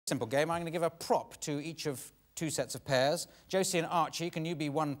simple game. I'm going to give a prop to each of 2 sets of pairs. Josie and Archie, can you be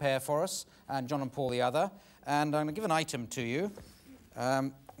one pair for us? And John and Paul the other. And I'm going to give an item to you.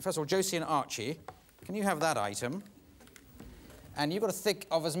 First of all, Josie and Archie, can you have that item? And you've got to think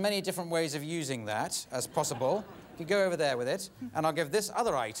of as many different ways of using that as possible. You go over there with it, and I'll give this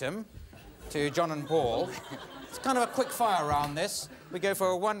other item to John and Paul. It's kind of a quick fire round, this. We go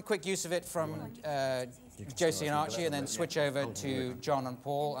for one quick use of it from Josie and Archie, and then switch over to John and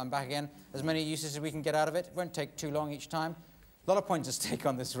Paul, and back again. As many uses as we can get out of it. It won't take too long each time. A lot of points at stake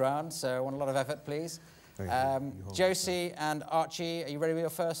on this round, so I want a lot of effort, please. Josie and Archie, are you ready with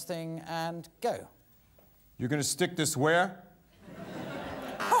your first thing? And go. You're going to stick this where?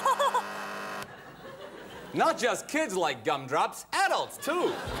 Not just kids like gumdrops, adults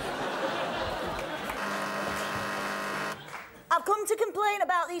too. I've come to complain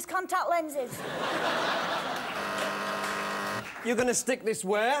about these contact lenses. You're gonna stick this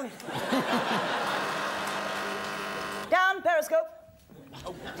where? Down, periscope.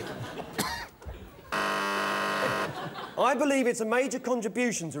 I believe it's a major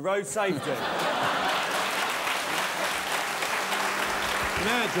contribution to road safety. Come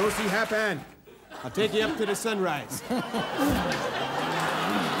on, Josie, hop on. I'll take you up to the sunrise.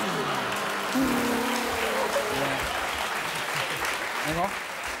 Hang on.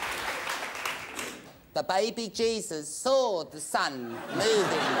 The baby Jesus saw the sun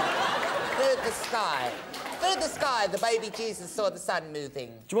moving through the sky. Through the sky, the baby Jesus saw the sun moving.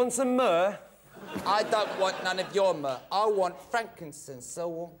 Do you want some myrrh? I don't want none of your myrrh. I want frankincense, so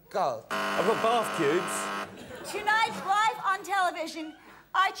we'll go. I've got bath cubes. Tonight, live on television,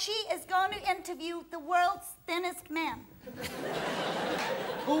 Archie is going to interview the world's thinnest man.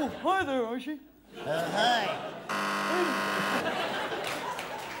 Oh, hi there, Archie. Hi.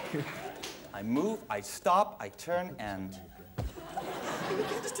 I move, I stop, I turn, and...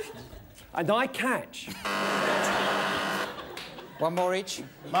 And I catch. One more each.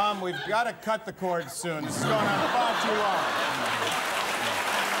 Mom, we've got to cut the cord soon. This is going on far too long.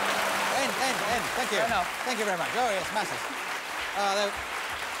 End. Thank you. Thank you very much. Oh, yes, massive.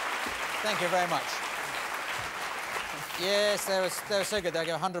 Thank you very much. Yes, they were so good. They'll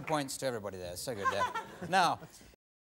give 100 points to everybody there. So good there. Now,